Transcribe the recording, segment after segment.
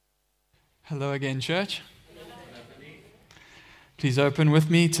Hello again, church. Please open with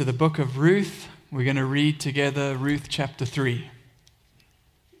me to the book of Ruth. We're going to read together Ruth chapter 3.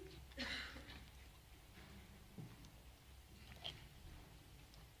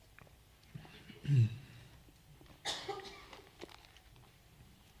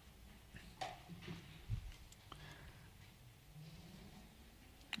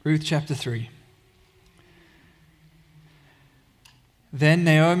 Ruth chapter 3. Then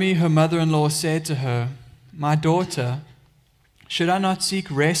Naomi, her mother-in-law, said to her, "My daughter, should I not seek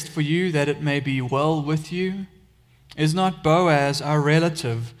rest for you that it may be well with you? Is not Boaz our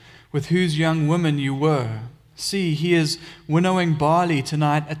relative, with whose young women you were? See, he is winnowing barley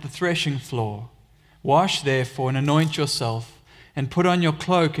tonight at the threshing floor. Wash therefore and anoint yourself, and put on your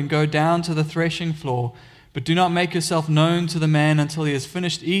cloak and go down to the threshing floor, but do not make yourself known to the man until he has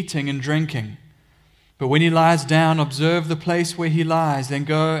finished eating and drinking. But when he lies down, observe the place where he lies, then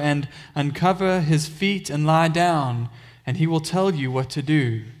go and uncover his feet and lie down, and he will tell you what to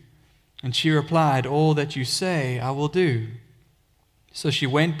do." And she replied, "All that you say I will do." So she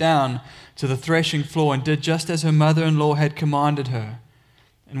went down to the threshing floor and did just as her mother-in-law had commanded her.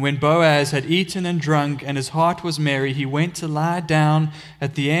 And when Boaz had eaten and drunk, and his heart was merry, he went to lie down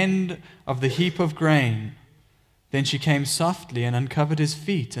at the end of the heap of grain. Then she came softly and uncovered his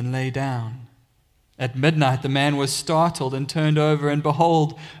feet and lay down. At midnight the man was startled and turned over, and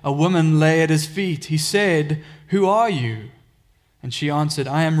behold, a woman lay at his feet. He said, "Who are you?" And she answered,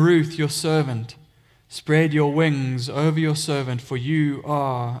 "I am Ruth, your servant. Spread your wings over your servant, for you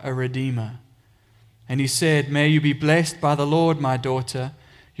are a redeemer." And he said, "May you be blessed by the Lord, my daughter.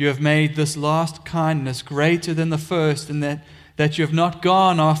 You have made this last kindness greater than the first, in that you have not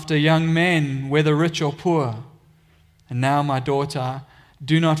gone after young men, whether rich or poor. And now, my daughter,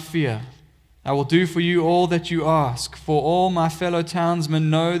 do not fear. I will do for you all that you ask, for all my fellow townsmen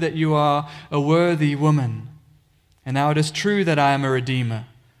know that you are a worthy woman. And now it is true that I am a redeemer,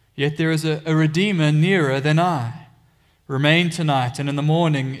 yet there is a redeemer nearer than I. Remain tonight, and in the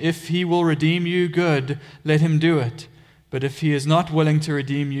morning, if he will redeem you, good, let him do it. But if he is not willing to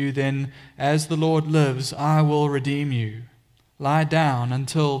redeem you, then as the Lord lives, I will redeem you. Lie down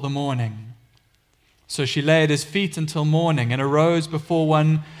until the morning." So she lay at his feet until morning, and arose before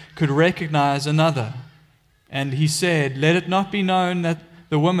one could recognize another. And he said, "Let it not be known that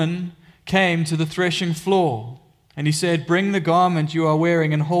the woman came to the threshing floor." And he said, "Bring the garment you are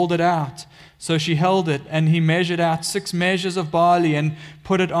wearing and hold it out." So she held it, and he measured out 6 measures of barley and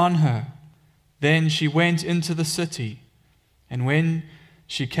put it on her. Then she went into the city. And when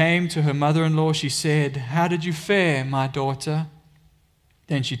she came to her mother-in-law, she said, "How did you fare, my daughter?"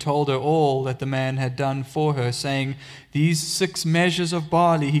 Then she told her all that the man had done for her, saying, "These 6 measures of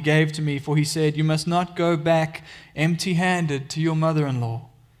barley he gave to me, for he said, 'You must not go back empty-handed to your mother-in-law.'"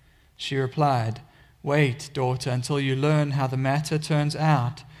 She replied, "Wait, daughter, until you learn how the matter turns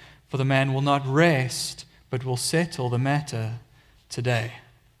out, for the man will not rest, but will settle the matter today."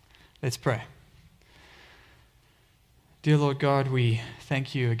 Let's pray. Dear Lord God, we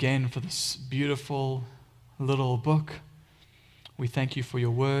thank you again for this beautiful little book. We thank you for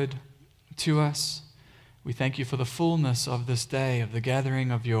your word to us. We thank you for the fullness of this day, of the gathering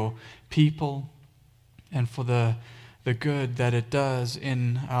of your people, and for the good that it does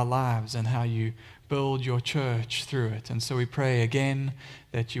in our lives and how you build your church through it. And so we pray again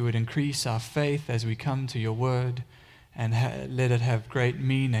that you would increase our faith as we come to your word and let it have great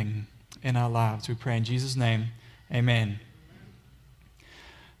meaning in our lives. We pray in Jesus' name, amen.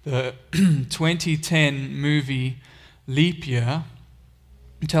 The 2010 movie Leap Year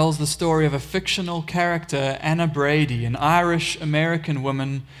tells the story of a fictional character, Anna Brady, an Irish-American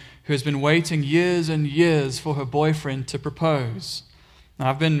woman who has been waiting years and years for her boyfriend to propose. Now,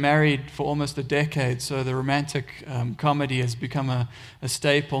 I've been married for almost a decade, so the romantic comedy has become a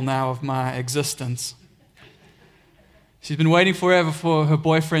staple now of my existence. She's been waiting forever for her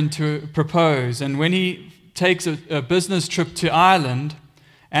boyfriend to propose, and when he takes a business trip to Ireland,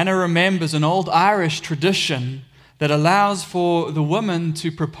 Anna remembers an old Irish tradition that allows for the woman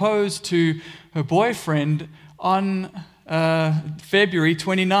to propose to her boyfriend on February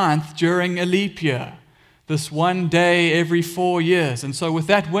 29th during a leap year, this one day every 4 years. And so with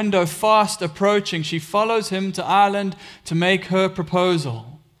that window fast approaching, she follows him to Ireland to make her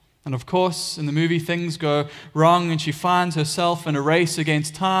proposal. And of course, in the movie, things go wrong, and she finds herself in a race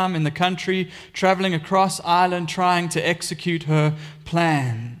against time in the country, traveling across Ireland, trying to execute her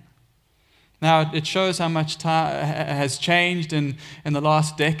plan. Now, it shows how much time has changed in the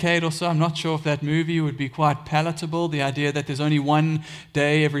last decade or so. I'm not sure if that movie would be quite palatable, the idea that there's only one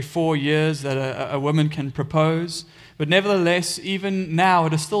day every 4 years that a woman can propose. But nevertheless, even now,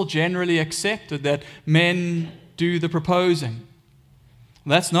 it is still generally accepted that men do the proposing.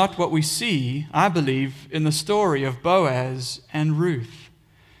 That's not what we see, I believe, in the story of Boaz and Ruth.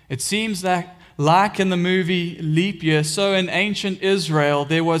 It seems that, like in the movie Leap Year, so in ancient Israel,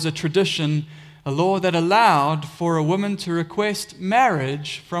 there was a tradition, a law that allowed for a woman to request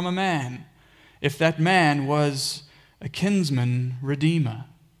marriage from a man if that man was a kinsman redeemer.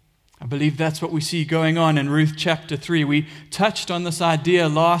 I believe that's what we see going on in Ruth chapter 3. We touched on this idea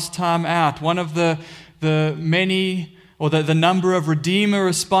last time out. One of the many, or the number of redeemer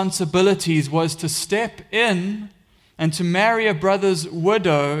responsibilities was to step in and to marry a brother's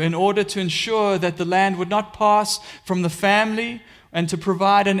widow in order to ensure that the land would not pass from the family, and to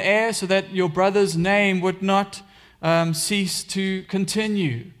provide an heir so that your brother's name would not cease to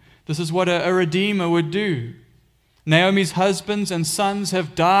continue. This is what a redeemer would do. Naomi's husbands and sons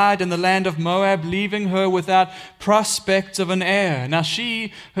have died in the land of Moab, leaving her without prospects of an heir. Now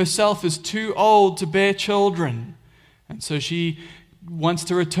she herself is too old to bear children, and so she wants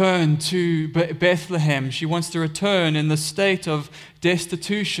to return to Bethlehem. She wants to return in the state of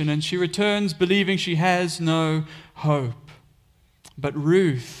destitution, and she returns believing she has no hope. But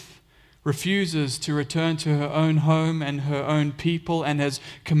Ruth refuses to return to her own home and her own people, and has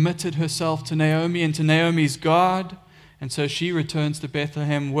committed herself to Naomi and to Naomi's God, and so she returns to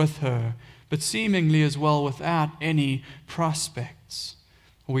Bethlehem with her, but seemingly as well without any prospects.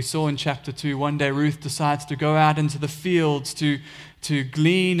 We saw in chapter 2, one day Ruth decides to go out into the fields to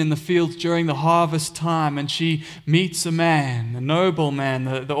glean in the fields during the harvest time, and she meets a man, a noble man,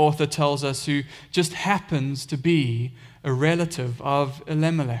 the author tells us, who just happens to be a relative of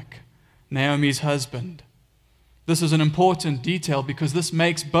Elimelech, Naomi's husband. This is an important detail because this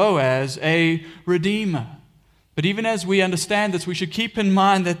makes Boaz a redeemer. But even as we understand this, we should keep in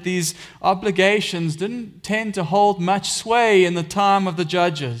mind that these obligations didn't tend to hold much sway in the time of the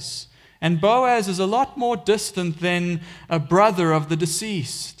judges. And Boaz is a lot more distant than a brother of the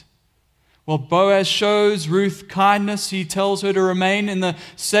deceased. Well, Boaz shows Ruth kindness. He tells her to remain in the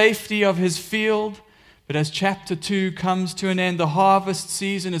safety of his field. But as chapter 2 comes to an end, the harvest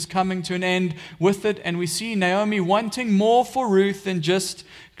season is coming to an end with it, and we see Naomi wanting more for Ruth than just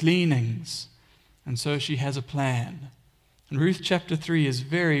gleanings. And so she has a plan. And Ruth chapter 3 is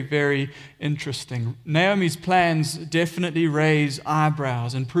very, very interesting. Naomi's plans definitely raise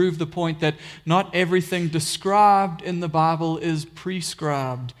eyebrows and prove the point that not everything described in the Bible is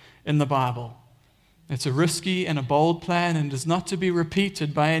prescribed in the Bible. It's a risky and a bold plan, and is not to be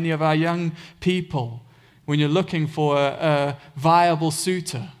repeated by any of our young people. When you're looking for a viable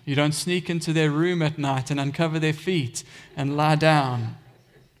suitor, you don't sneak into their room at night and uncover their feet and lie down.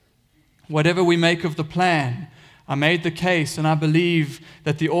 Whatever we make of the plan, I made the case, and I believe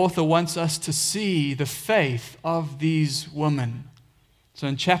that the author wants us to see the faith of these women. So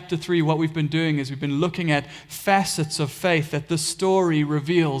in chapter 3, what we've been doing is we've been looking at facets of faith that this story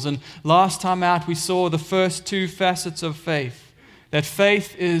reveals. And last time out, we saw the first two facets of faith. That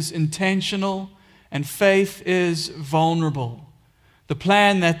faith is intentional and faith is vulnerable. The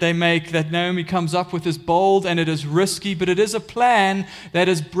plan that they make, that Naomi comes up with, is bold and it is risky, but it is a plan that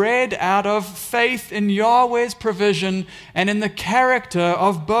is bred out of faith in Yahweh's provision and in the character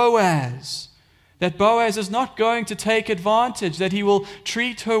of Boaz. That Boaz is not going to take advantage, that he will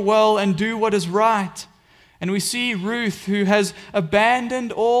treat her well and do what is right. And we see Ruth, who has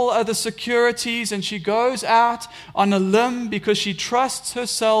abandoned all other securities, and she goes out on a limb because she trusts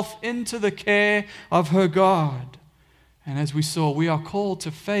herself into the care of her God. And as we saw, we are called to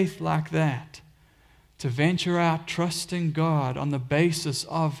faith like that, to venture out trusting God on the basis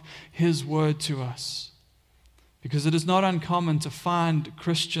of His word to us. Because it is not uncommon to find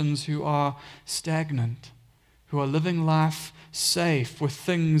Christians who are stagnant, who are living life safe with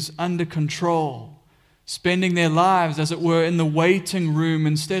things under control, spending their lives, as it were, in the waiting room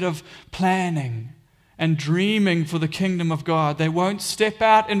instead of planning and dreaming for the kingdom of God. They won't step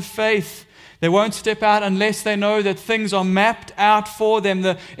out in faith. They won't step out unless they know that things are mapped out for them,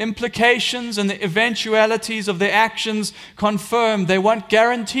 the implications and the eventualities of their actions confirmed. They want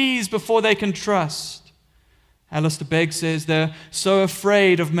guarantees before they can trust. Alistair Begg says they're so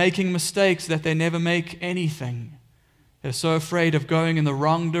afraid of making mistakes that they never make anything. They're so afraid of going in the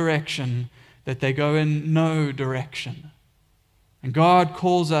wrong direction that they go in no direction. And God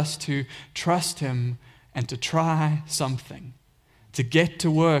calls us to trust Him and to try something, to get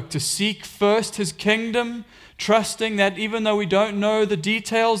to work, to seek first His kingdom, trusting that even though we don't know the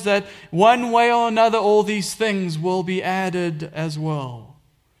details, that one way or another all these things will be added as well.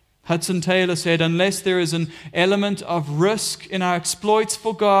 Hudson Taylor said, unless there is an element of risk in our exploits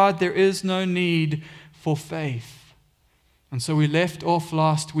for God, there is no need for faith. And so we left off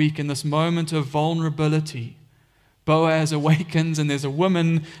last week in this moment of vulnerability. Boaz awakens and there's a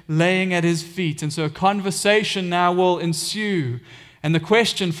woman laying at his feet. And so a conversation now will ensue. And the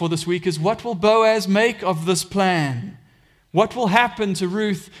question for this week is, what will Boaz make of this plan? What will happen to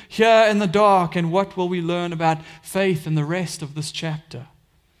Ruth here in the dark? And what will we learn about faith in the rest of this chapter?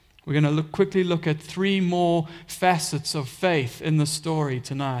 We're going to quickly look at 3 more facets of faith in the story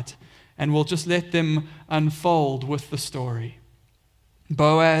tonight. And we'll just let them unfold with the story.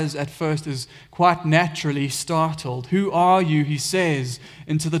 Boaz at first is quite naturally startled. "Who are you?" he says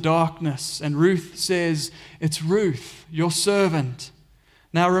into the darkness. And Ruth says, "It's Ruth, your servant."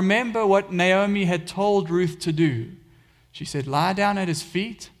 Now remember what Naomi had told Ruth to do. She said, "Lie down at his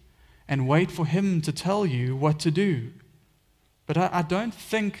feet and wait for him to tell you what to do." But I don't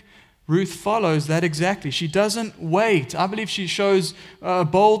think Ruth follows that exactly. She doesn't wait. I believe she shows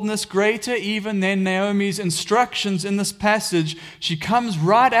boldness greater even than Naomi's instructions in this passage. She comes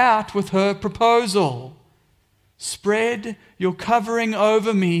right out with her proposal. "Spread your covering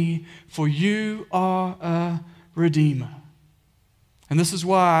over me, for you are a redeemer." And this is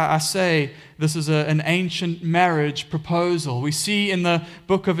why I say this is an ancient marriage proposal. We see in the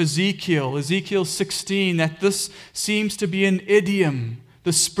book of Ezekiel 16, that this seems to be an idiom.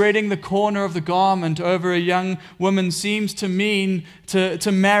 The spreading the corner of the garment over a young woman seems to mean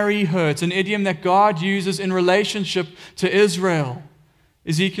to marry her. It's an idiom that God uses in relationship to Israel.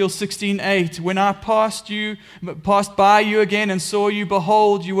 Ezekiel 16:8, "When I passed by you again and saw you,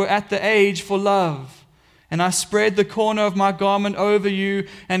 behold, you were at the age for love. And I spread the corner of my garment over you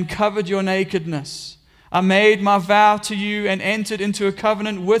and covered your nakedness. I made my vow to you and entered into a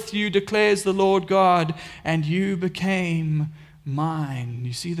covenant with you, declares the Lord God, and you became mine."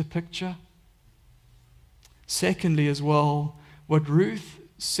 You see the picture? Secondly, as well, what Ruth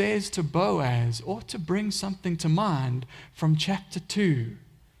says to Boaz ought to bring something to mind from chapter 2.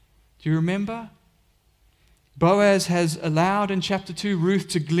 Do you remember? Boaz has allowed in chapter 2 Ruth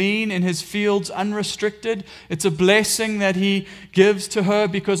to glean in his fields unrestricted. It's a blessing that he gives to her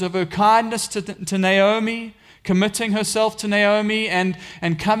because of her kindness to Naomi, committing herself to Naomi and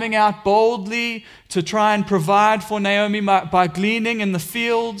coming out boldly to try and provide for Naomi by gleaning in the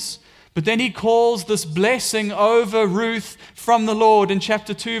fields. But then he calls this blessing over Ruth from the Lord in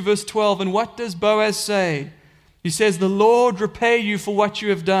chapter 2, verse 12. And what does Boaz say? He says, "The Lord repay you for what you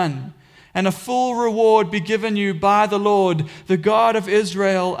have done, and a full reward be given you by the Lord, the God of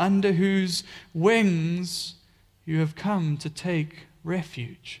Israel, under whose wings you have come to take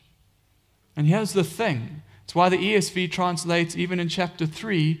refuge." And here's the thing. It's why the ESV translates, even in chapter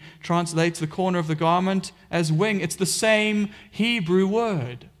 3, translates the corner of the garment as wing. It's the same Hebrew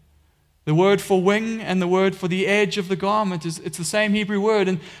word. The word for wing and the word for the edge of the garment, it's the same Hebrew word.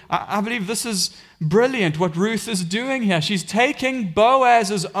 And I believe this is brilliant what Ruth is doing here. She's taking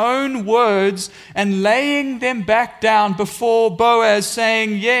Boaz's own words and laying them back down before Boaz,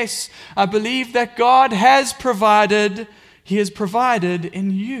 saying, "Yes, I believe that God has provided. He has provided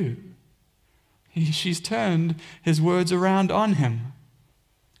in you." She's turned his words around on him.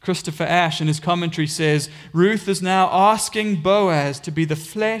 Christopher Ash in his commentary says, Ruth is now asking Boaz to be the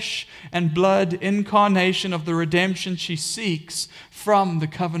flesh and blood incarnation of the redemption she seeks from the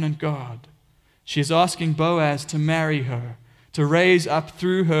covenant God. She is asking Boaz to marry her, to raise up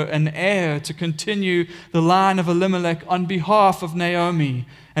through her an heir to continue the line of Elimelech on behalf of Naomi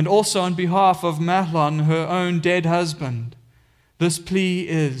and also on behalf of Mahlon, her own dead husband. This plea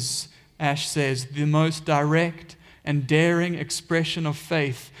is, Ash says, the most direct and daring expression of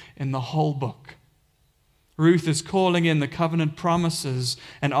faith in the whole book. Ruth is calling in the covenant promises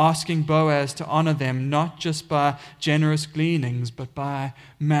and asking Boaz to honor them, not just by generous gleanings, but by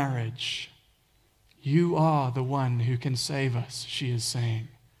marriage. "You are the one who can save us," she is saying.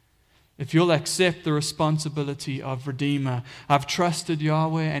 "If you'll accept the responsibility of Redeemer, I've trusted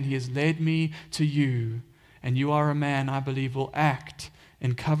Yahweh and He has led me to you, and you are a man I believe will act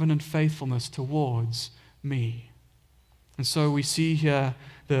in covenant faithfulness towards me." And so we see here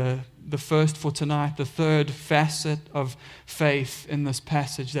the first for tonight, the third facet of faith in this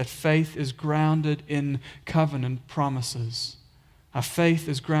passage, that faith is grounded in covenant promises. Our faith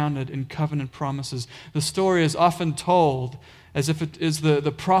is grounded in covenant promises. The story is often told as if it is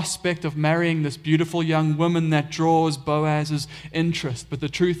the prospect of marrying this beautiful young woman that draws Boaz's interest. But the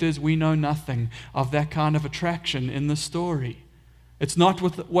truth is we know nothing of that kind of attraction in the story. It's not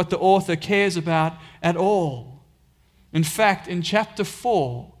what the author cares about at all. In fact, in chapter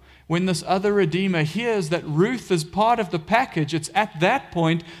 4, when this other redeemer hears that Ruth is part of the package, it's at that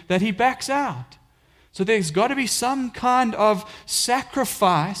point that he backs out. So there's got to be some kind of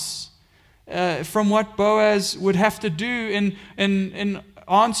sacrifice from what Boaz would have to do in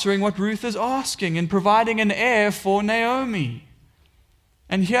answering what Ruth is asking and providing an heir for Naomi.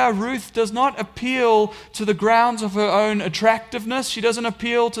 And here Ruth does not appeal to the grounds of her own attractiveness. She doesn't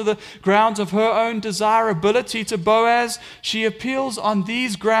appeal to the grounds of her own desirability to Boaz. She appeals on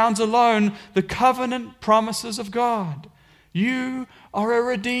these grounds alone, the covenant promises of God. You are a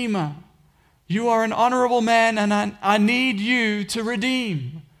redeemer. You are an honorable man, and I need you to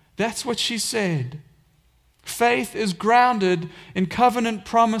redeem. That's what she said. Faith is grounded in covenant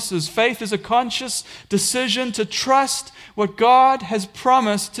promises. Faith is a conscious decision to trust what God has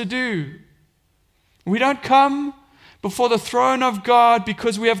promised to do. We don't come before the throne of God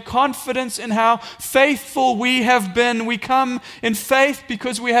because we have confidence in how faithful we have been. We come in faith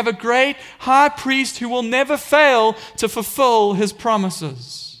because we have a great high priest who will never fail to fulfill his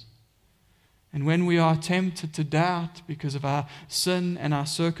promises. And when we are tempted to doubt because of our sin and our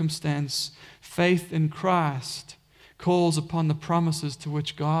circumstance, faith in Christ calls upon the promises to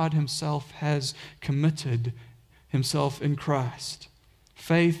which God himself has committed himself in Christ.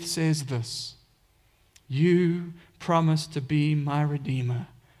 Faith says this: you promised to be my Redeemer.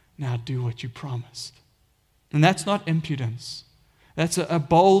 Now do what you promised. And that's not impudence. That's a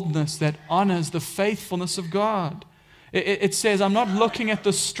boldness that honors the faithfulness of God. It says, I'm not looking at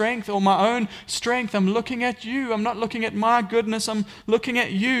the strength or my own strength. I'm looking at you. I'm not looking at my goodness. I'm looking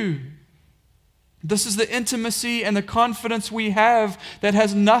at you. This is the intimacy and the confidence we have that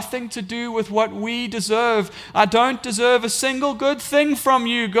has nothing to do with what we deserve. I don't deserve a single good thing from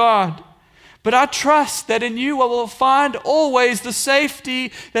you, God. But I trust that in you I will find always the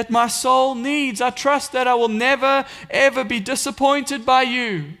safety that my soul needs. I trust that I will never, ever be disappointed by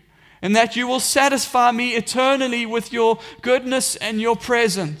you, and that you will satisfy me eternally with your goodness and your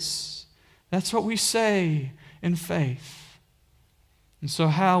presence. That's what we say in faith. And so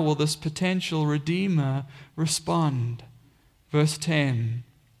how will this potential Redeemer respond? Verse 10,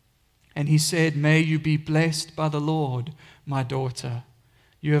 and he said, may you be blessed by the Lord, my daughter.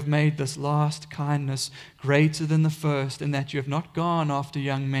 You have made this last kindness greater than the first, in that you have not gone after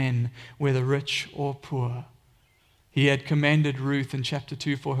young men, whether rich or poor. He had commended Ruth in chapter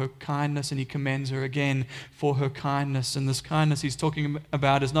 2 for her kindness, and he commends her again for her kindness. And this kindness he's talking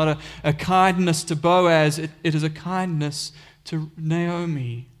about is not a kindness to Boaz, it is a kindness to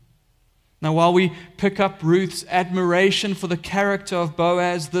Naomi. Now, while we pick up Ruth's admiration for the character of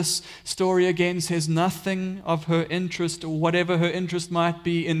Boaz, this story again says nothing of her interest, or whatever her interest might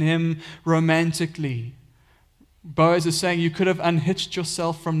be in him romantically. Boaz is saying you could have unhitched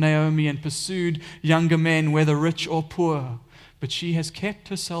yourself from Naomi and pursued younger men, whether rich or poor, but she has kept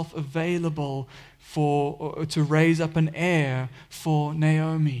herself available to raise up an heir for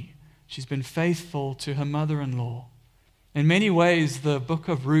Naomi. She's been faithful to her mother-in-law. In many ways, the book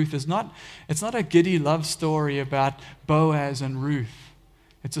of Ruth it's not a giddy love story about Boaz and Ruth.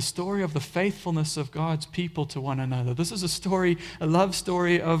 It's a story of the faithfulness of God's people to one another. This is a love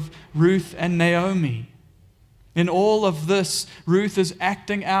story of Ruth and Naomi. In all of this, Ruth is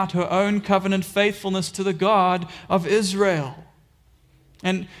acting out her own covenant faithfulness to the God of Israel.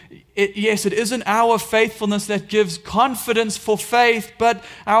 And yes, it isn't our faithfulness that gives confidence for faith, but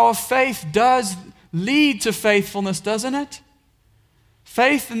our faith does lead to faithfulness, doesn't it?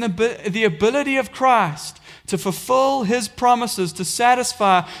 Faith in the ability of Christ to fulfill his promises, to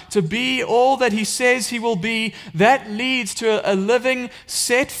satisfy, to be all that he says he will be, that leads to a living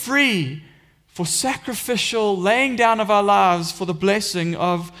set free for sacrificial laying down of our lives for the blessing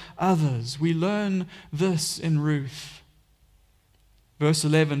of others. We learn this in Ruth. Verse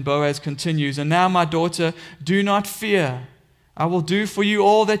 11, Boaz continues, and now, my daughter, do not fear. I will do for you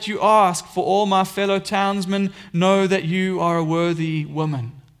all that you ask, for all my fellow townsmen know that you are a worthy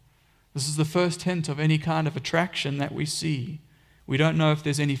woman. This is the first hint of any kind of attraction that we see. We don't know if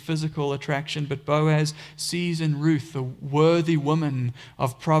there's any physical attraction, but Boaz sees in Ruth the worthy woman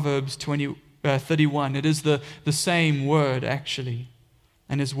of Proverbs 31. It is the same word, actually.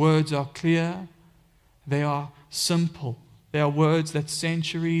 And his words are clear. They are simple. They are words that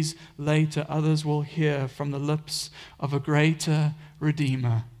centuries later others will hear from the lips of a greater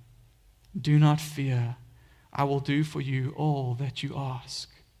Redeemer. Do not fear. I will do for you all that you ask.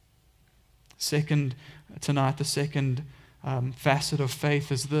 Tonight, the second facet of faith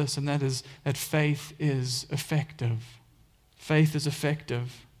is this, and that is that faith is effective. Faith is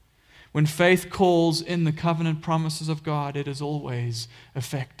effective. When faith calls in the covenant promises of God, it is always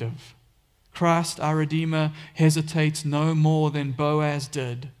effective. Christ, our Redeemer, hesitates no more than Boaz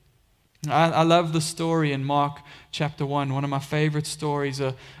did. I love the story in Mark chapter 1. One of my favorite stories,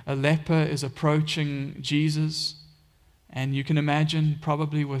 a leper is approaching Jesus, And you can imagine,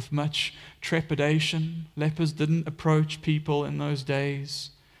 probably with much trepidation, lepers didn't approach people in those days.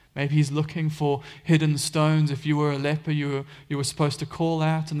 Maybe he's looking for hidden stones. If you were a leper, you were supposed to call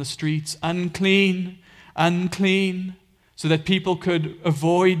out in the streets, "Unclean, unclean," so that people could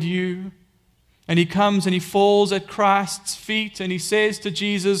avoid you. And he comes and he falls at Christ's feet and he says to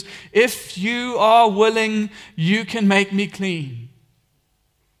Jesus, "If you are willing, you can make me clean.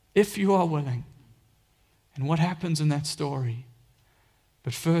 If you are willing." And what happens in that story?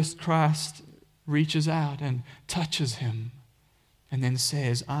 But first Christ reaches out and touches him and then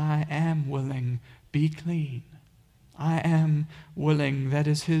says, "I am willing, be clean. I am willing." That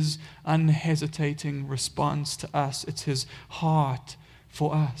is his unhesitating response to us. It's his heart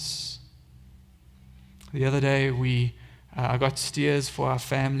for us. The other day I got steers for our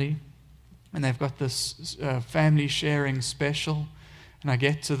family, and they've got this family sharing special. And I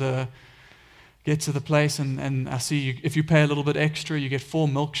get to the place and I see if you pay a little bit extra, you get 4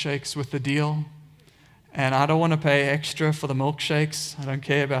 milkshakes with the deal. And I don't want to pay extra for the milkshakes. I don't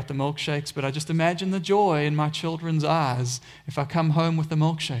care about the milkshakes, but I just imagine the joy in my children's eyes if I come home with the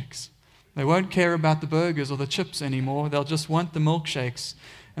milkshakes. They won't care about the burgers or the chips anymore. They'll just want the milkshakes.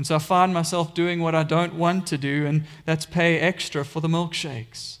 And so I find myself doing what I don't want to do, and that's pay extra for the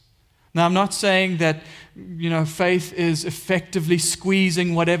milkshakes. Now, I'm not saying that, faith is effectively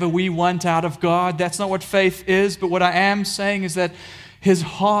squeezing whatever we want out of God. That's not what faith is. But what I am saying is that his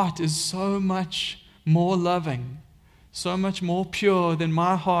heart is so much more loving, so much more pure than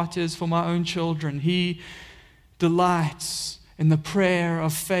my heart is for my own children. He delights in the prayer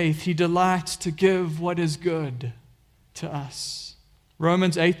of faith. He delights to give what is good to us.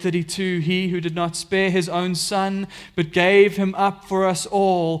 Romans 8:32, "He who did not spare his own son, but gave him up for us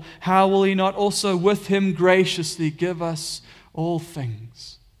all, how will he not also with him graciously give us all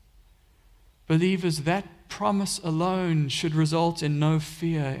things?" Believers, that promise alone should result in no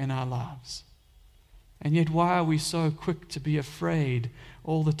fear in our lives. And yet, why are we so quick to be afraid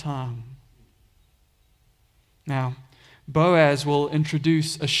all the time? Now, Boaz will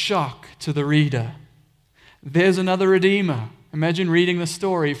introduce a shock to the reader. There's another redeemer. Imagine reading the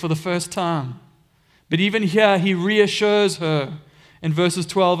story for the first time. But even here, he reassures her in verses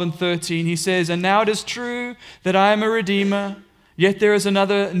 12 and 13. He says, "And now it is true that I am a redeemer, yet there is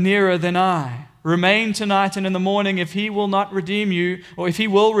another nearer than I. Remain tonight, and in the morning, if he will not redeem you, or if he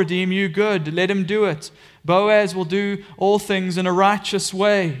will redeem you, good, let him do it. Boaz will do all things in a righteous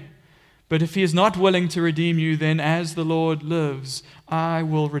way. But if he is not willing to redeem you, then as the Lord lives, I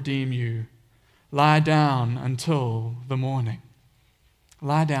will redeem you. Lie down until the morning."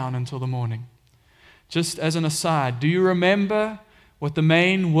 Lie down until the morning. Just as an aside, do you remember what the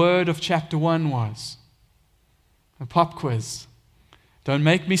main word of chapter 1 was? A pop quiz. Don't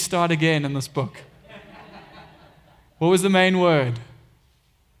make me start again in this book. What was the main word?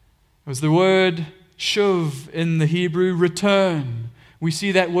 It was the word shuv in the Hebrew, return. We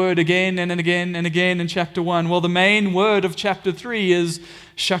see that word again and again and again in chapter 1. Well, the main word of chapter 3 is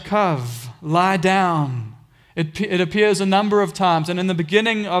shakav, lie down. It appears a number of times, and in the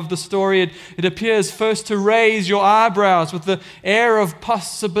beginning of the story, it appears first to raise your eyebrows with the air of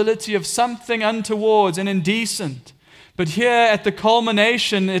possibility of something untoward and indecent. But here at the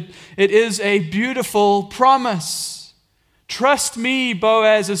culmination, it is a beautiful promise. Trust me,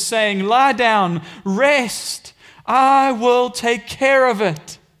 Boaz is saying, lie down, rest. I will take care of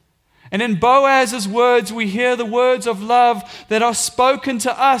it. And in Boaz's words, we hear the words of love that are spoken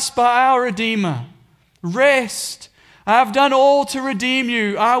to us by our Redeemer. Rest. I have done all to redeem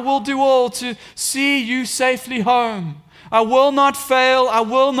you. I will do all to see you safely home. I will not fail. I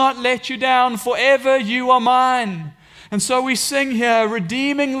will not let you down. Forever you are mine. And so we sing here,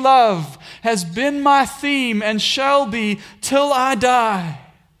 redeeming love has been my theme and shall be till I die.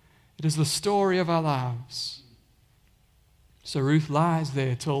 It is the story of our lives. So Ruth lies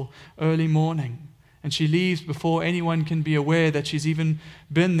there till early morning, and she leaves before anyone can be aware that she's even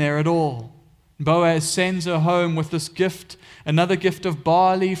been there at all. Boaz sends her home with this gift, another gift of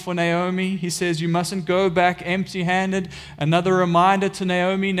barley for Naomi. He says, you mustn't go back empty-handed. Another reminder to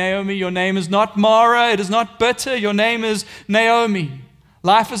Naomi, Naomi, your name is not Mara, it is not bitter, your name is Naomi.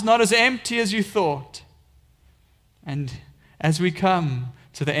 Life is not as empty as you thought. And as we come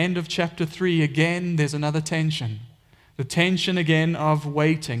to the end of chapter 3, again, there's another tension. The tension again of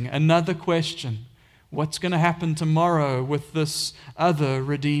waiting. Another question. What's going to happen tomorrow with this other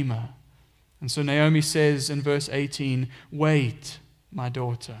Redeemer? And so Naomi says in verse 18, wait, my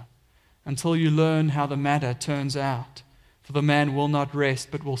daughter, until you learn how the matter turns out. For the man will not rest,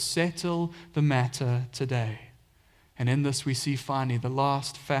 but will settle the matter today. And in this we see finally the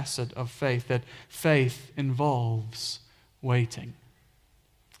last facet of faith, that faith involves waiting.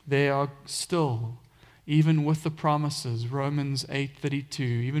 There are still, even with the promises, Romans 8:32,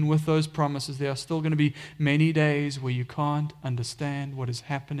 even with those promises, there are still going to be many days where you can't understand what is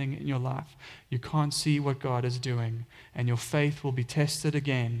happening in your life. You can't see what God is doing, and your faith will be tested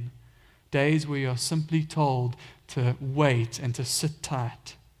again. Days where you are simply told to wait and to sit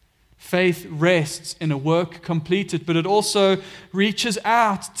tight. Faith rests in a work completed, but it also reaches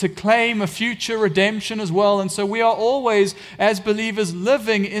out to claim a future redemption as well. And so we are always, as believers,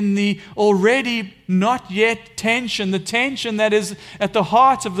 living in the already not yet tension, the tension that is at the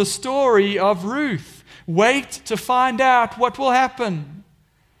heart of the story of Ruth. Wait to find out what will happen.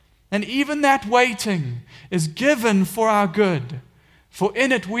 And even that waiting is given for our good. For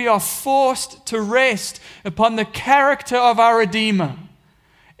in it we are forced to rest upon the character of our Redeemer.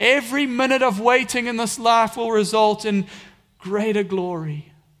 Every minute of waiting in this life will result in greater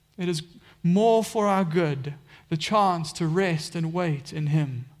glory. It is more for our good, the chance to rest and wait in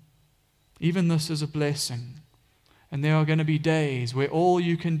Him. Even this is a blessing. And there are going to be days where all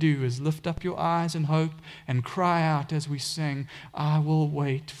you can do is lift up your eyes in hope and cry out as we sing, I will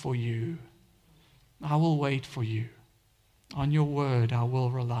wait for you. I will wait for you. On your word I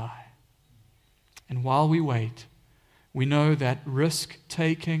will rely. And while we wait, we know that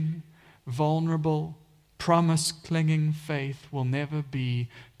risk-taking, vulnerable, promise-clinging faith will never be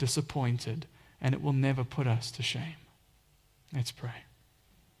disappointed, and it will never put us to shame. Let's pray.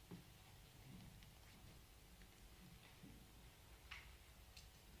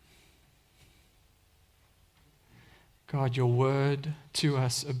 God, your word to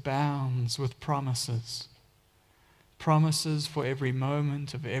us abounds with promises. Promises for every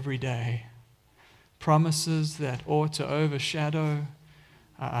moment of every day. Promises that ought to overshadow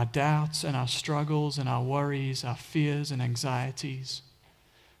our doubts and our struggles and our worries, our fears and anxieties.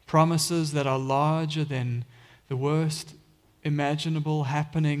 Promises that are larger than the worst imaginable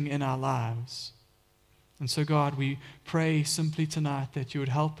happening in our lives. And so, God, we pray simply tonight that you would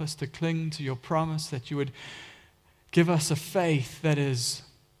help us to cling to your promise, that you would give us a faith that is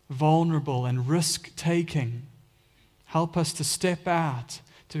vulnerable and risk-taking. Help us to step out,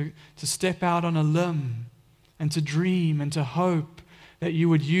 to step out on a limb and to dream and to hope that you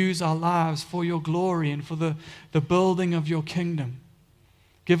would use our lives for your glory and for the building of your kingdom.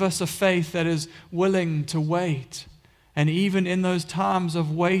 Give us a faith that is willing to wait, and even in those times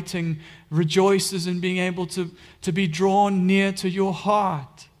of waiting, rejoices in being able to be drawn near to your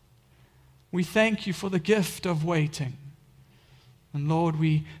heart. We thank you for the gift of waiting. And Lord,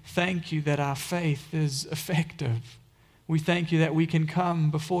 we thank you that our faith is effective. We thank you that we can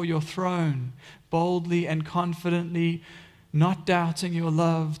come before your throne boldly and confidently, not doubting your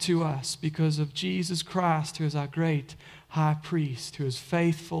love to us because of Jesus Christ, who is our great high priest, who is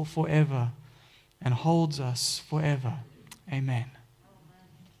faithful forever and holds us forever. Amen.